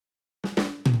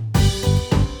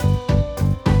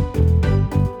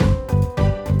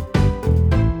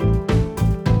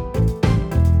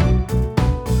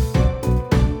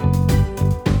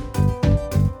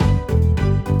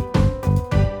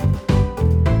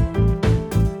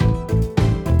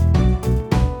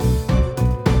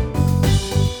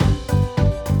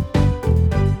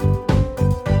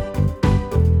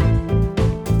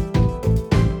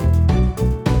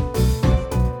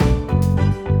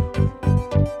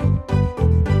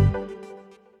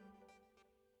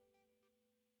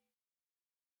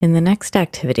In the next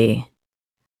activity,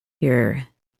 you're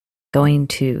going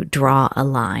to draw a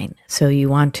line. So you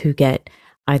want to get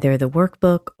either the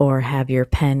workbook or have your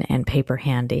pen and paper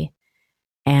handy.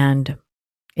 And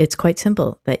it's quite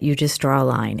simple that you just draw a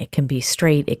line. It can be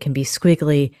straight, it can be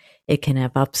squiggly, it can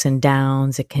have ups and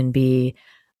downs, it can be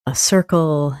a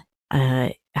circle.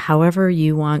 However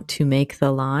you want to make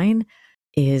the line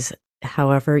is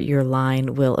however your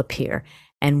line will appear.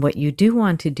 And what you do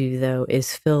want to do, though,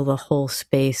 is fill the whole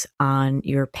space on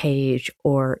your page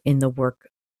or in the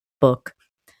workbook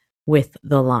with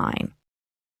the line.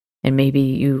 And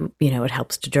maybe it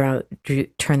helps to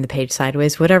turn the page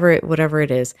sideways, whatever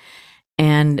it is.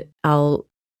 And I'll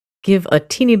give a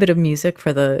teeny bit of music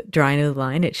for the drawing of the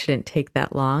line. It shouldn't take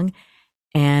that long.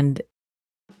 And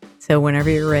so whenever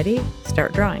you're ready,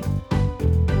 start drawing.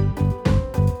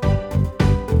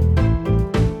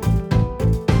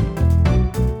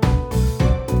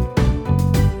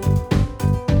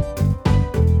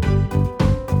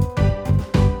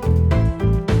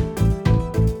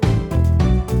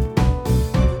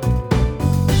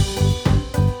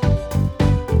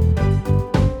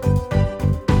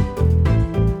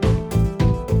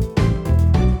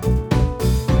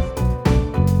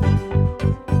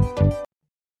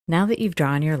 Now that you've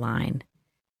drawn your line,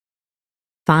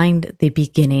 find the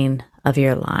beginning of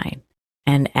your line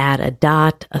and add a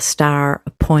dot, a star,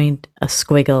 a point, a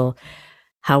squiggle,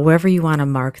 however you want to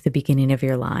mark the beginning of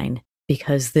your line,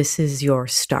 because this is your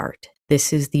start.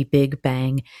 This is the big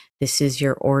bang. This is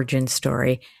your origin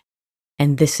story.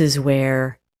 And this is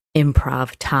where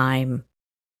improv time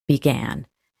began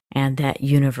and that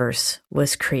universe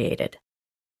was created.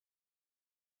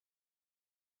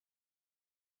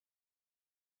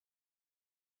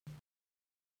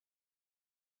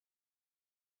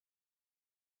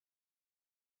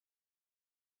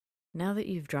 Now that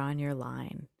you've drawn your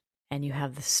line and you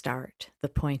have the start, the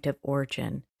point of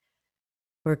origin,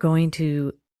 we're going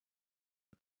to...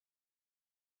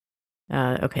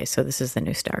 okay, so this is the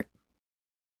new start.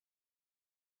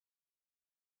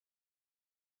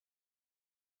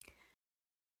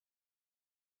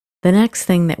 The next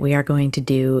thing that we are going to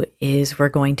do is we're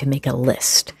going to make a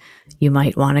list. You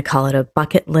might want to call it a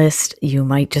bucket list. You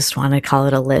might just want to call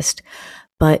it a list.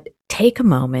 But take a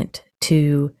moment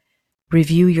to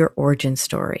review your origin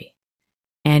story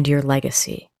and your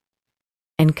legacy,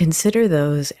 and consider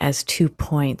those as 2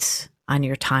 points on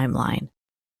your timeline.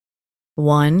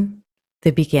 One,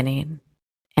 the beginning,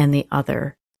 and the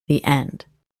other, the end.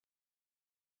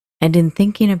 And in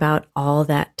thinking about all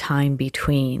that time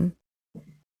between,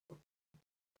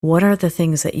 what are the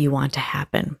things that you want to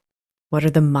happen? What are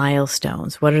the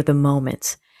milestones? What are the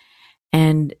moments?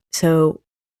 And so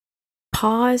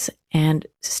pause and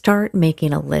start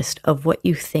making a list of what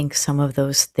you think some of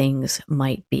those things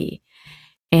might be.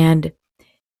 And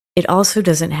it also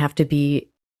doesn't have to be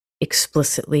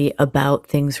explicitly about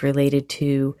things related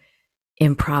to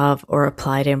improv or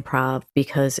applied improv,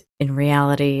 because in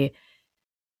reality,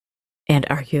 and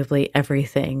arguably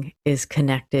everything is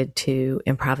connected to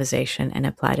improvisation and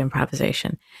applied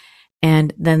improvisation.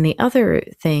 And then the other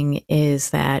thing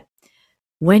is that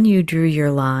when you drew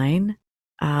your line,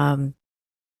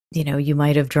 you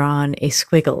might have drawn a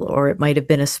squiggle, or it might have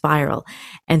been a spiral.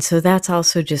 And so that's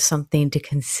also just something to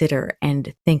consider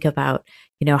and think about,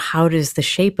 how does the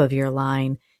shape of your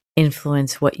line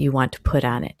influence what you want to put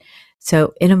on it?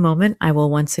 So in a moment, I will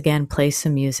once again play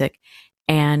some music,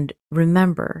 and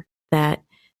remember that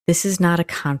this is not a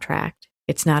contract.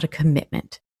 It's not a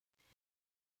commitment.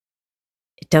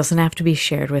 It doesn't have to be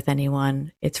shared with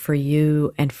anyone. It's for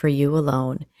you and for you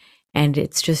alone. And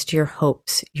it's just your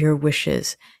hopes, your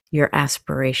wishes, your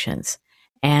aspirations.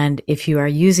 And if you are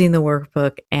using the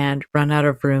workbook and run out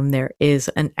of room, there is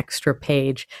an extra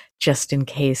page just in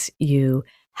case you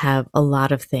have a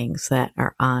lot of things that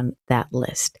are on that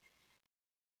list.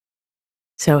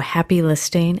 So happy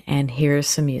listing, and here's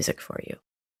some music for you.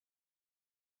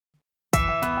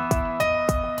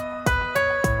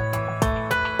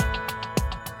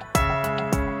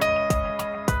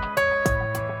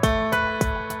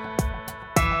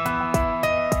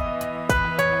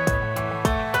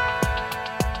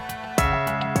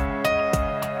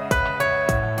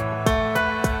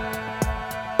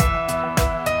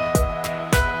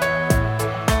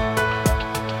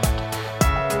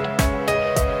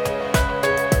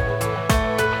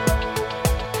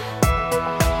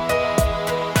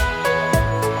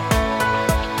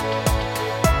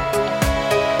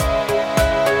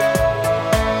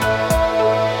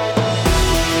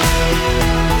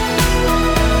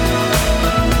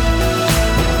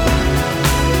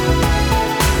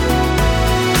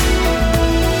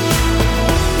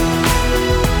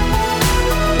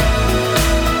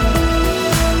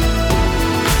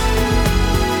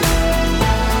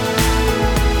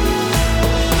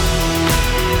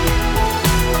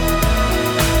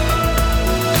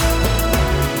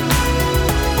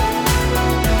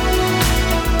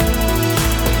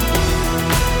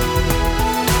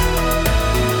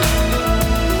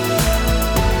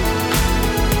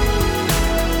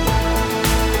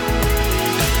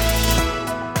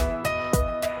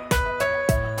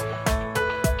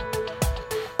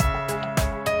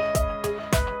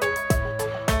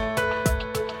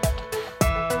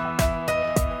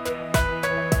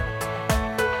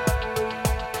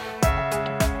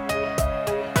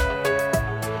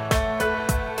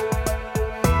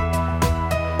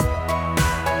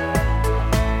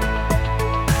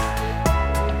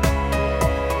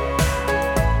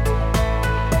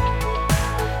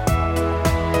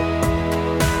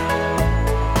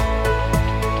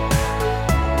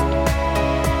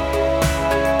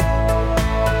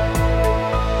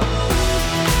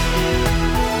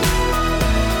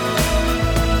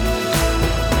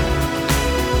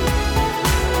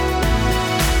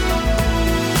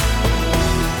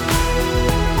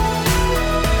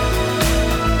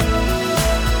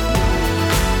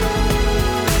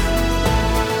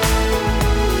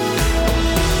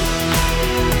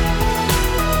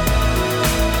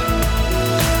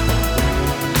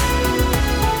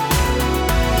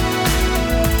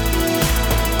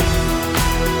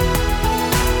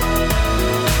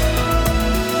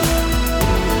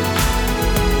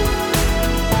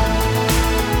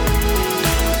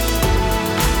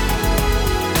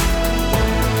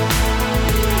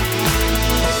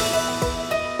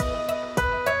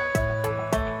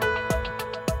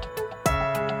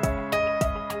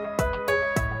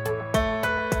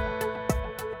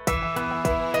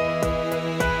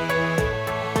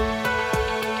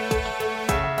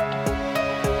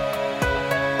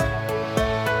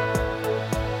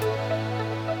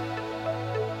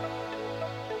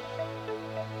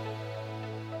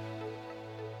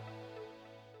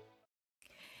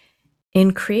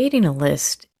 In creating a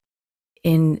list,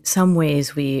 in some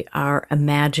ways, we are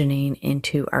imagining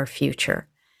into our future.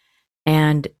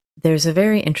 And there's a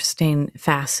very interesting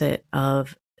facet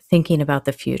of thinking about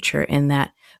the future in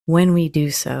that when we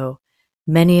do so,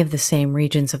 many of the same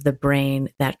regions of the brain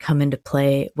that come into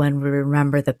play when we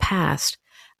remember the past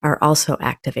are also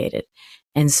activated.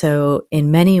 And so, in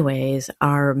many ways,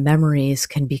 our memories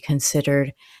can be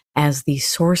considered as the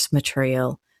source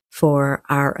material for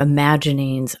our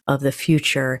imaginings of the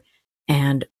future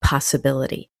and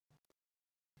possibility.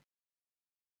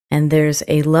 And there's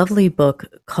a lovely book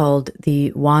called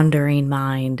The Wandering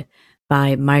Mind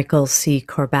by Michael C.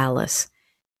 Corballis.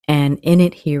 And in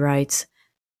it, he writes,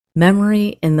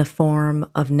 memory in the form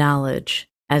of knowledge,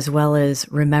 as well as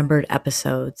remembered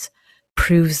episodes,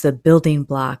 proves the building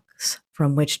blocks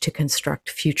from which to construct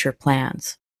future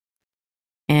plans.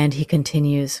 And he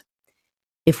continues,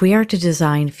 if we are to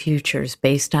design futures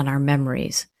based on our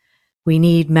memories, we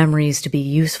need memories to be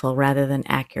useful rather than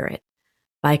accurate.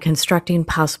 By constructing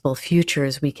possible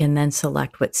futures, we can then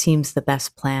select what seems the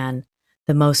best plan,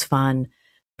 the most fun,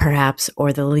 perhaps,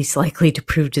 or the least likely to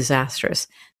prove disastrous.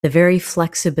 The very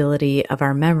flexibility of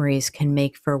our memories can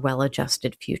make for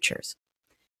well-adjusted futures.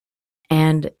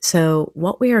 And so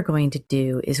what we are going to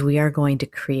do is we are going to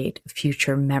create a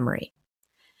future memory.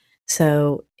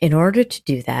 So in order to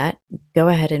do that, go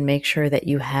ahead and make sure that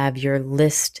you have your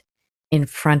list in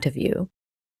front of you.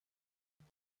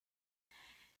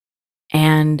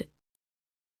 And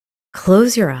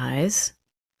close your eyes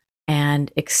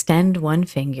and extend one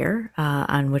finger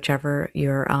on whichever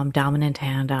your dominant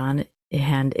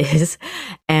hand is,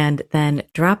 and then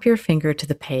drop your finger to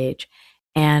the page,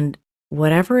 and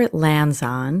whatever it lands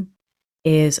on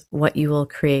is what you will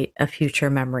create a future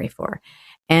memory for.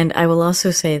 And I will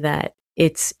also say that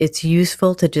it's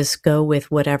useful to just go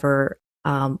with whatever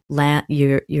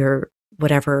your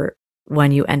whatever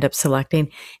one you end up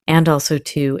selecting, and also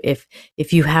too, if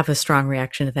you have a strong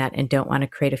reaction to that and don't want to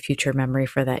create a future memory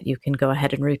for that, you can go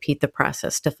ahead and repeat the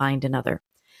process to find another.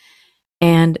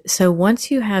 And so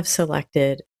once you have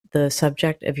selected the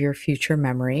subject of your future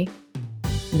memory,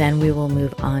 then we will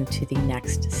move on to the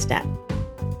next step.